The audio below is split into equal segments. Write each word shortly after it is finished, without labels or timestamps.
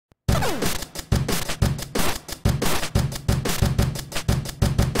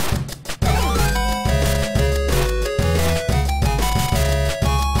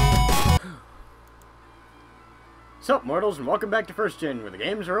up, mortals, and welcome back to First Gen, where the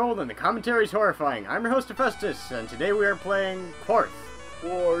games are old and the commentary is horrifying. I'm your host, Hephaestus, and today we are playing Quarth.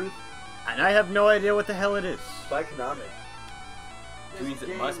 Quarth. And I have no idea what the hell it is. By Konami. Which means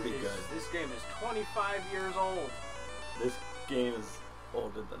it must be good. This game is 25 years old. This game is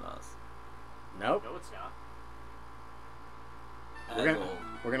older than us. Nope. No, it's not.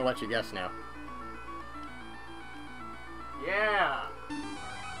 We're gonna let you guess now. Yeah.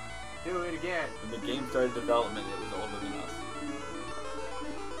 Do it again. When the game started development, it was older than us.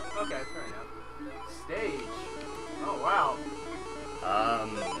 Okay, fair enough. Stage. Oh wow. I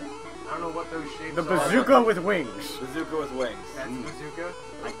don't know what those shapes The are. bazooka with wings. Bazooka with wings. That's the bazooka?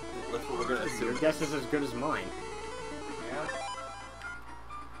 That's what we're gonna assume. Your guess is as good as mine. Yeah.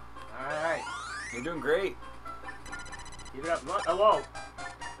 Alright. You're doing great. Keep it up. Hello.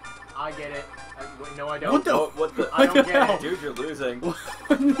 I get it. Wait, no, I don't. What the? What the? I don't get hell? it. Dude, you're losing.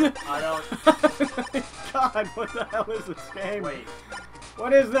 I don't. God, what the hell is this game? Wait.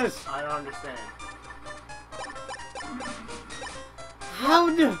 What is this? I don't understand.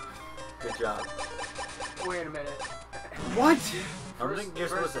 How do? Good job. Wait a minute. What? I don't think you're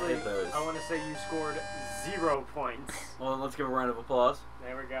supposed to hit those. I want to say you scored 0 points. Well, then let's give a round of applause.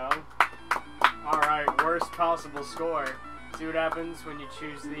 There we go. Alright, worst possible score. See what happens when you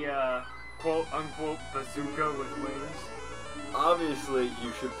choose the quote-unquote bazooka with wings? Obviously,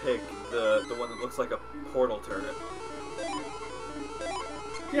 you should pick the one that looks like a portal turret.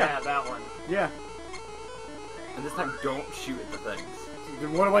 Yeah, that one. Yeah. And this time, don't shoot at the things.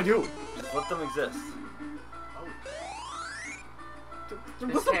 Then what do I do? Just let them exist. Oh.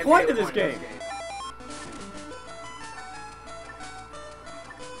 What's the point of this game?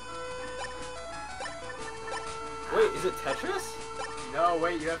 Wait, is it Tetris? No,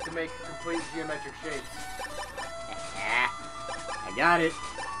 wait, you have to make complete geometric shapes. I got it.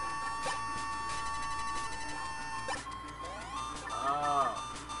 Oh.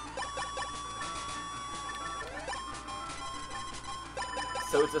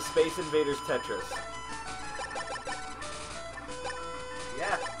 So it's a Space Invaders Tetris.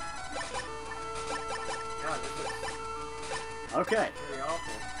 Yeah. God, this is Okay. pretty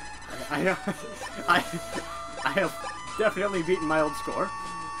awful. I have definitely beaten my old score.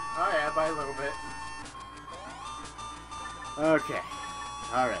 Oh yeah, by a little bit. Okay.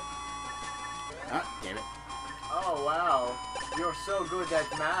 Alright. Ah, damn it. Oh wow. You're so good at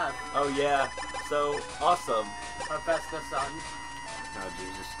math. Oh yeah, so awesome. Hephaestus son. Oh,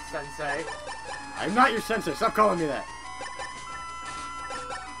 Jesus. Sensei. I'm not your sensei. Stop calling me that.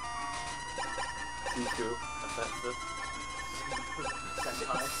 Sifu, Hephaestus.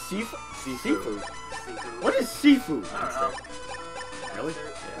 Senpai. Sifu? Sifu. Sifu. What is Sifu? I don't know. Really?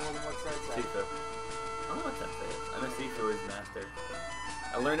 Master, Yeah. well, then what's sensei? Sifu. I don't know what Sensei is. I know Sifu is master.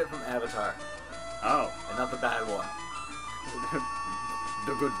 I learned it from Avatar, Oh. and not the bad one.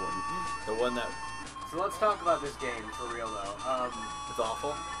 The good one. The one that So let's talk about this game for real though. is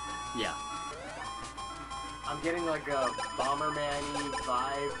awful. Yeah. I'm getting like a Bomberman-y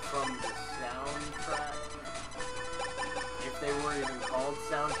vibe from the soundtrack. If they were even called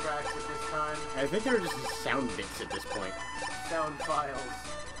soundtracks at this time. I think they're just sound bits at this point. Sound files.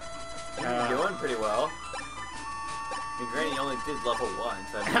 You're doing pretty well. I mean, granted, you only did level 1,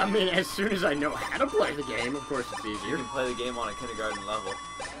 so I mean, as soon as I know how to play the game, of course it's you easier. can play the game on a kindergarten level.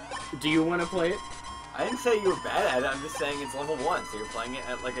 Do you want to play it? I didn't say you were bad at it, I'm just saying it's level 1, so you're playing it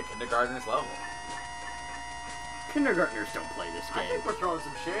at like a kindergartner's level. Kindergartners don't play this I game. think we're throwing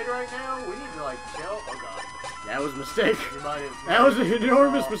some shade right now. We need to like chill. Oh god. That was a mistake. You might have. That was an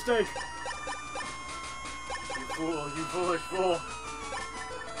enormous mistake. You fool. You foolish fool.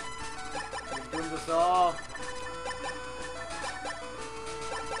 You've doomed us all.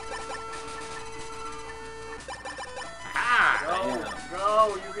 Ah! Go. Damn.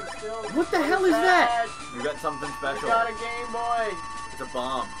 Go. You can still. What the hell is that? You got something We special. got a Game Boy. It's a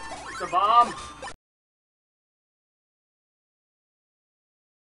bomb. It's a bomb.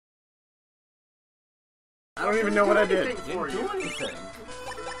 I don't even know what I did. You didn't do anything.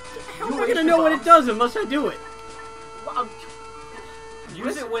 How am I gonna know what it does unless I do it? What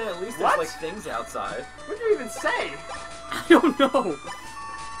Use it when at least What? there's like things outside. did you even say? I don't know.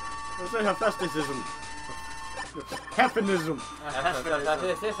 What's that Hephaestusism? Hephanism.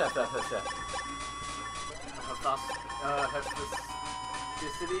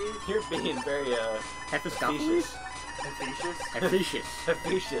 Hephaesticity? You're being very Hephaestus? Hephaestus? Hephaestus.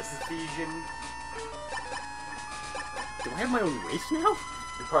 Hephaestus. Ephesian. Do I have my own race now?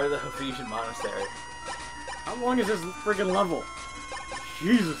 You're part of the Hephaesian monastery. How long is this friggin' level?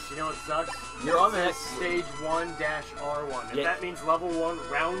 Jesus. You know what sucks? You're on It the says next stage 1-R1. If Yeah. that means level 1,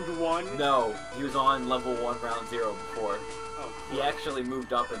 round 1. No, he was on level 1, round 0 before. Oh, He actually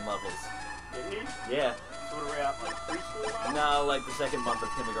moved up in levels. did he? Yeah. So what are we at, like preschool now? No, like the second month of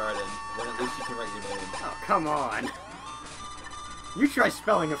kindergarten, when at least you can write your name. Oh, come on. You try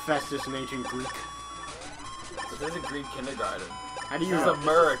spelling Hephaestus in ancient Greek. This isn't Greek kindergarten. How do you This is know?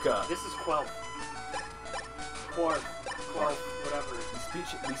 America. This is Quarth. Quarth, whatever.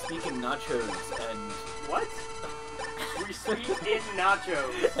 We speak in nachos and... What? We speak in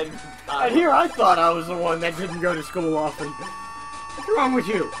nachos. And here I thought I was the one that didn't go to school often. What's wrong with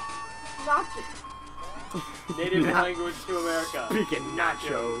you? Nachos. Native language to America. Speaking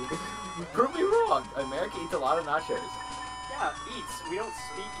nacho. Prove me wrong. America eats a lot of nachos. Yeah, eats. We don't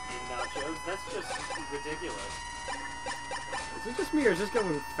speak in nachos. That's just ridiculous. Is it just me or is this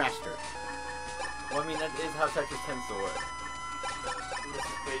going faster? Well, I mean, that is how Tetris tends to work. This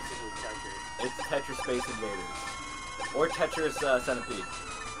is basically Tetris. It's Tetris Space Invaders. Or Tetris Centipede.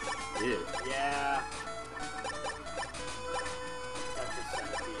 Yeah. Yeah. Tetris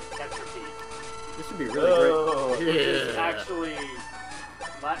centipede. Tetrapede. This would be really Oh. great. Which is Yeah. actually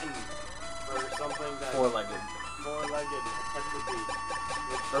Latin for something that... Four-legged. Four-legged. A tetrapede.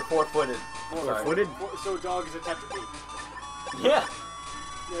 Which, Or four-footed. Four-footed? so dog is a tetrapede. Yeah.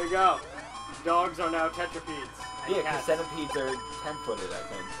 There you go. Dogs are now tetrapeds. And Yeah, because cats. centipedes are 10-footed, I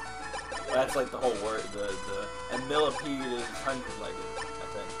think. That's like the whole word. And millipede is 100-legged, I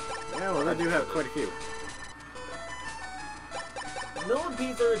think. Yeah, well, they do have quite a few.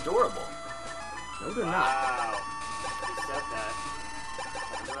 Millipedes are adorable. No, they're not. Wow. He said that.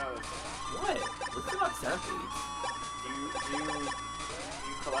 Gross. What? Let's not centipedes. Do you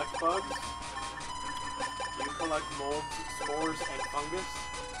collect bugs? Do you collect mold, spores, and fungus?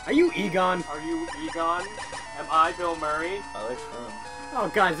 Are you Egon? Are you Egon? Am I Bill Murray? I like shrooms.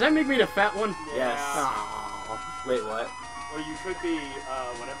 Oh, God, does that make me the fat one? Yes. Oh. Wait, what? Or you could be,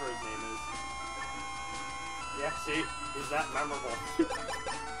 whatever his name is. Yeah, see? Is that memorable?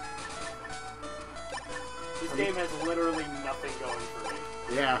 This game has literally nothing going for me.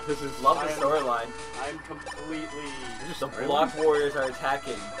 Yeah, this is... Love the storyline. I'm completely... The block warriors are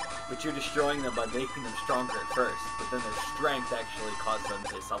attacking, but you're destroying them by making them stronger at first. But then their strength actually causes them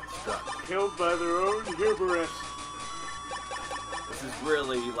to self-destruct. killed by their own hubris. This is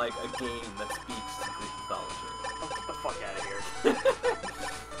really like a game that speaks to Greek mythology. Oh, get the fuck out of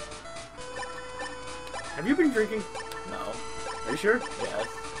here. Have you been drinking? No. Are you sure? Yes.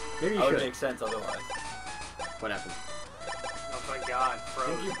 Maybe you That would should. make sense otherwise. What happened? Oh, thank God. I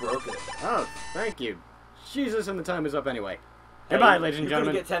Froze. think you broke it. Oh, thank you. Jesus, and the time is up anyway. Hey, Goodbye, ladies and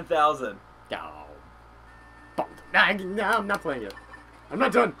gentlemen. You're gonna get 10,000. Oh. No, I'm not playing it. I'm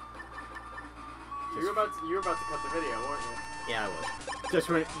not done. You were about to cut the video, weren't you? Yeah, I was. Just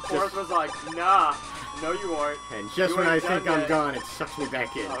when... Quarth was like, nah, no you weren't. And just You when I ain't think done I'm yet. gone, it sucks me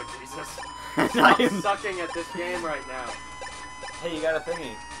back in. Oh, Jesus. I I'm am... sucking at this game right now. Hey, you got a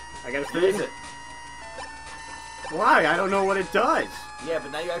thingy. I gotta Use finish it. Why? I don't know what it does. Yeah,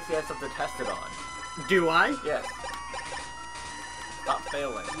 but now you actually have something to test it on. Do I? Yes. Stop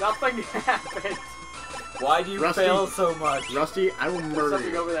failing. Nothing happened. Why do you Rusty. fail so much? Rusty, I will There's murder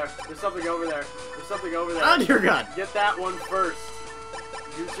something you. over there. There's something over there. There's something over there. Oh, dear God. Get that one first.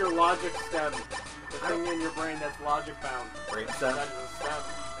 Use your logic stem. The thing in your brain that's logic bound. Brain stem? That is a stem.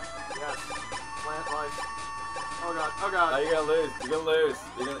 Yes. Plant life. Oh God. Oh God. Oh, you're gonna lose. You're gonna lose.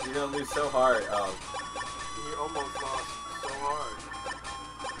 You're gonna lose so hard. Oh. You almost lost so hard.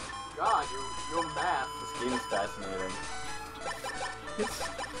 God, your math. This game is fascinating. It's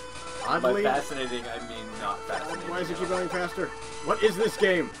By oddly... fascinating, I mean not fascinating. Why does it keep going faster? What is this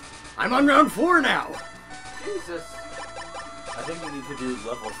game? I'm on round 4 now! Jesus. I think we need to do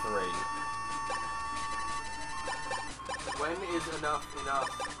level 3. When is enough enough?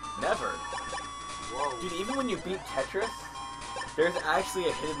 Never. Whoa. Dude, even when you beat Tetris, there's actually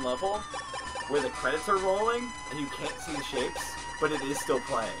a hidden level where the credits are rolling and you can't see the shapes, but it is still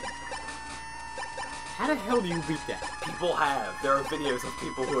playing. How the hell do you beat that? People have. There are videos of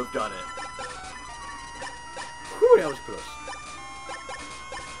people who have done it. Whew, that was close.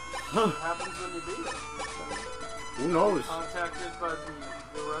 Huh. What happens when you beat it? Who knows? Contacted by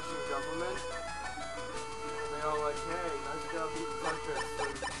the Russian government. They all like, hey, nice job beating Tetris, so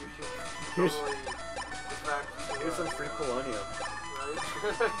you should Here's- totally get back to Here's some free Colonia.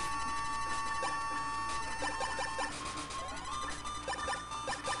 right?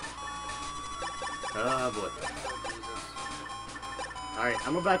 Oh boy. Alright,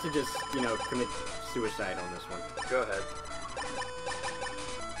 I'm about to just, commit suicide on this one. Go ahead.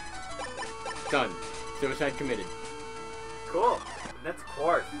 Done. Suicide committed. Cool. That's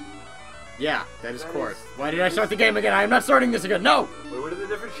Quarth. Yeah, that is That Quarth. is- Why did I start the game again? I am not starting this again. No! Wait, what do the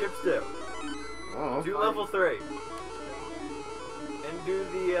different ships do? Oh. Do level 3. And do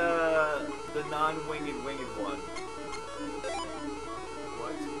the non-winged one.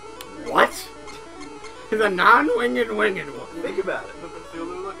 What? What? The non-winged winged one. Think about it. The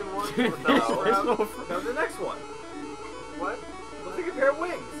Cthulhu looking one? No. With the strap? No, the next one. What? Looks like a pair of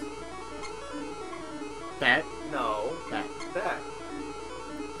wings. That? No. That. That.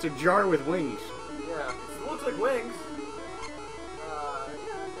 It's a jar with wings. Yeah. It looks like wings. Yeah, I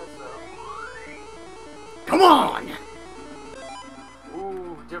guess so. Come on!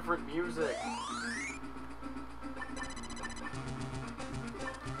 Ooh, different music.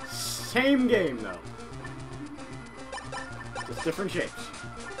 Same game, though. Just different shapes.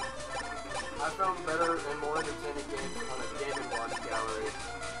 I found better and more entertaining games on a Game & Watch gallery.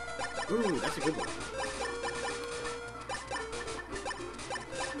 Ooh, that's a good one.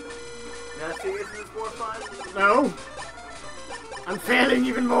 Now see, isn't this more fun? No! I'm failing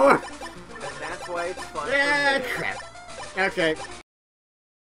even more! And that's why it's fun Yeah, for me. crap. Okay.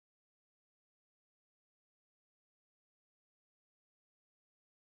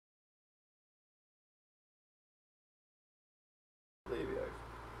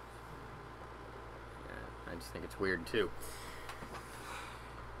 Yeah, I just think it's weird, too.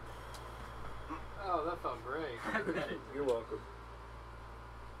 Oh, that felt great. You're welcome.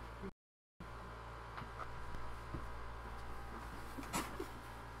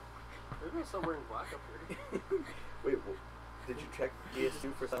 Maybe I'm still wearing black up here. Wait, well, did you check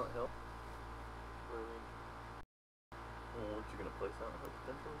DS2 for Silent Hill? Really? Well, weren't you gonna play Silent Hill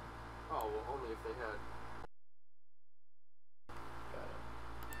potentially? Oh, well, only if they had. Got it.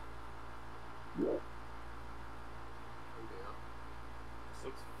 Yeah. This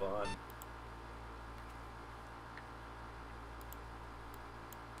looks fun.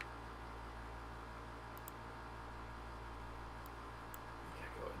 You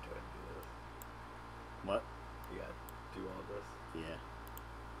gotta go into it and do this. What? You gotta do all this. Yeah.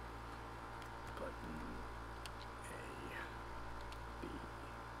 Button A, B,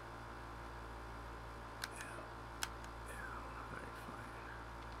 L, alright, fine.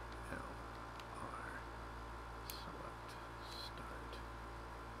 L, R, select, start.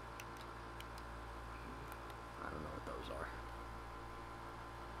 I don't know what those are.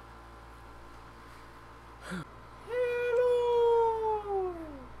 Hello!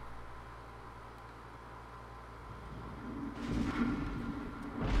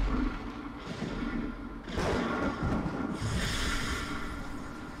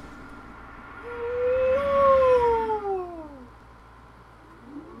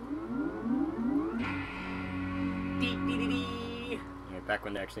 Yeah, back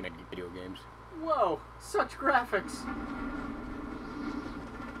when they actually made video games. Whoa, such graphics.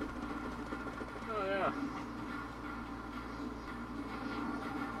 Oh, yeah.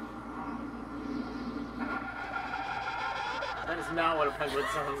 That is not what a penguin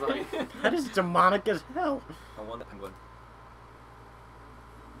sounds like. That is demonic as hell. I want the penguin.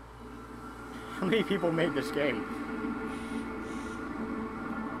 How many people made this game?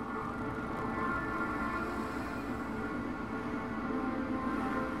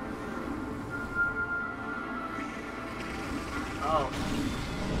 Oh.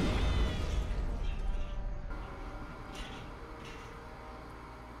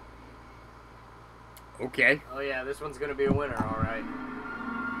 Okay. Oh yeah, this one's gonna be a winner, alright.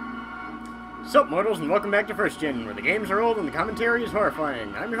 Sup, mortals, and welcome back to First Gen, where the games are old and the commentary is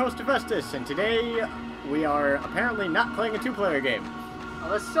horrifying. I'm your host, Hephaestus, and today we are apparently not playing a two-player game. Oh,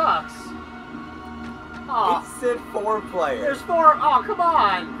 this sucks. Oh, It said 4 players. there's 4. Oh, come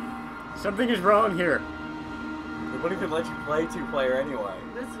on. Something is wrong here. It wouldn't even let you play 2-player anyway.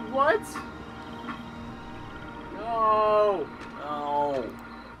 This what? No. No.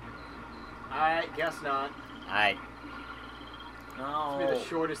 I guess not. Alright. No. This will be the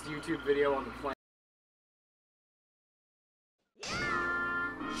shortest YouTube video on the planet.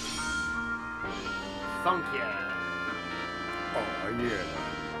 Funk yeah. Oh, yeah.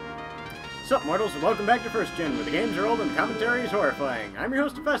 Sup, mortals, and welcome back to First Gen, where the games are old and the commentary is horrifying. I'm your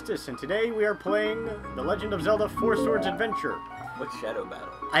host, Hephaestus, and today we are playing The Legend of Zelda 4 Swords Adventure. What's Shadow Battle?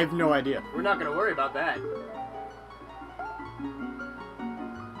 I have no idea. We're not gonna worry about that.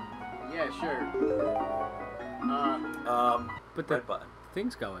 Yeah, sure. But Red button.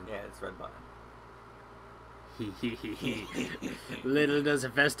 thing's going. Yeah, it's red button. Little does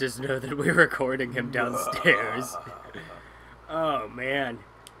Hephaestus know that we're recording him downstairs. Oh, man.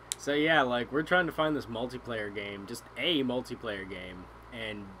 So yeah, like, we're trying to find this multiplayer game, just a multiplayer game,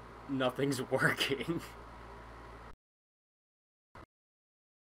 and nothing's working.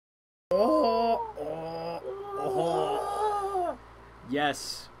 Oh.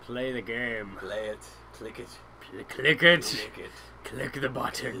 Yes, play the game. Play it. Click it. Click it. Click it. Click the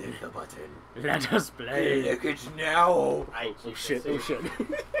button. Click the button. Let us play. Click it now. Oh shit, oh shit.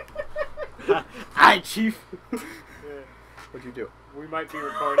 Aye, chief. What'd you do? We might be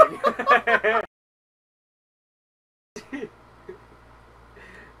recording.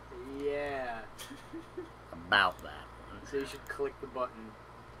 Yeah. About that. So you should click the button.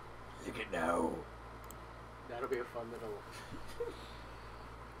 Click it now. That'll be a fun little...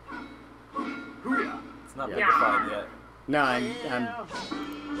 It's not Yeah. been defined yet. No, I'm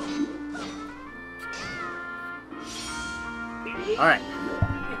Alright.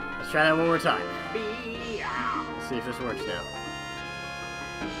 Let's try that one more time. Let's see if this works now.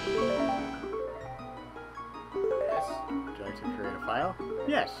 Yes. Would you like to create a file?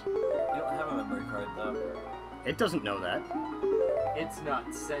 Yes. You don't have a memory card though. It doesn't know that. It's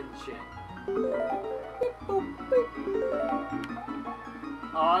not sentient.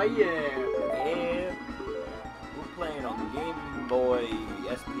 Oh yeah. Yeah. We're playing on the Game Boy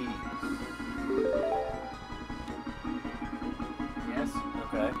SP. Yes.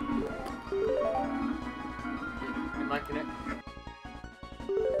 Okay. Am I connected?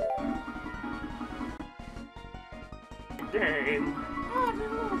 Game.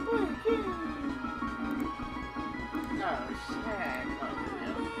 Oh shit.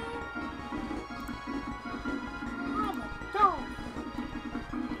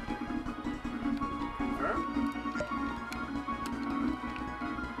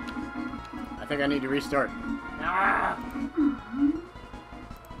 I think I need to restart. Ah!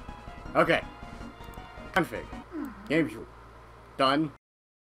 Okay. Config. Game view. Done.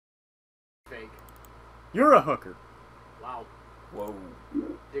 Fake. You're a hooker. Wow. Whoa.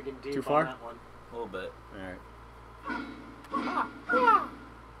 Digging deep Too far? on that one. A little bit. Alright.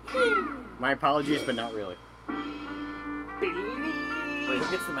 My apologies, but not really. Wait,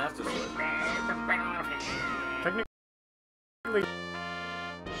 who gets the Master Sword? Technically.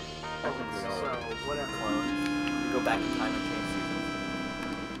 So, whatever. Clones. Go back in time and change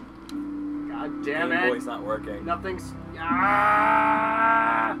God seasons. damn Game it. Boy's not working. Nothing's...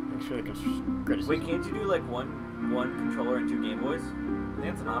 Ah! Make sure the criticism. Wait, can't you do like one controller and 2 Game Boys? I think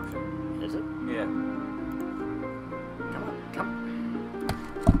that's an option. Is it? Yeah. Come on, come on.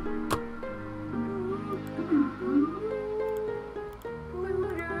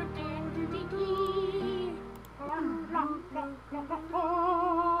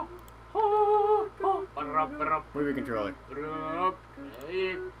 Movie controller. So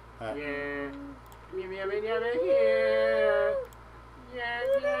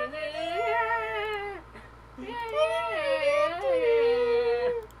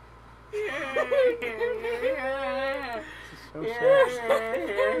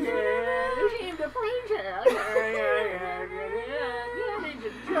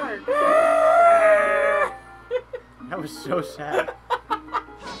That was so sad.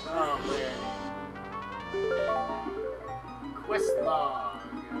 Oh man. Quest log.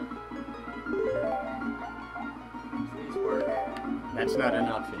 Please work. That's not an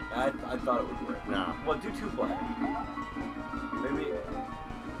option. I thought it would work. No. Well, do 2 player. Maybe.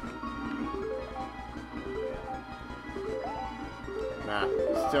 Nah.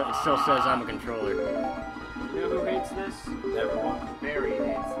 It still says I'm a controller. You know who hates this? Everyone. Barry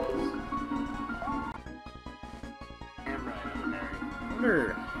hates this. I'm right, I'm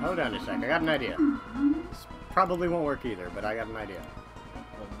Barry. Hold on a sec. I got an idea. This probably won't work either, but I got an idea.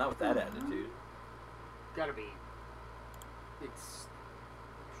 Well, not with that attitude. Gotta be. It's.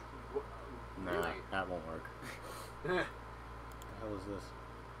 Nah, Really? that won't work. What the hell is this?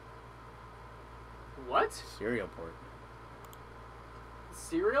 What? Serial port.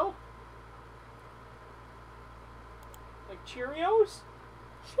 Cereal? Like Cheerios?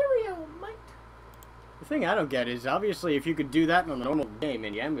 Cheerio, mate. The thing I don't get is, obviously, if you could do that in a normal game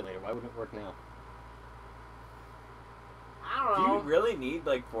in the emulator, why wouldn't it work now? I don't Do know. you really need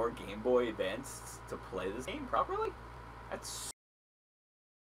like 4 Game Boy Advance to play this game properly? That's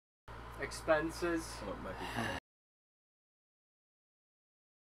Expenses. oh, it might be.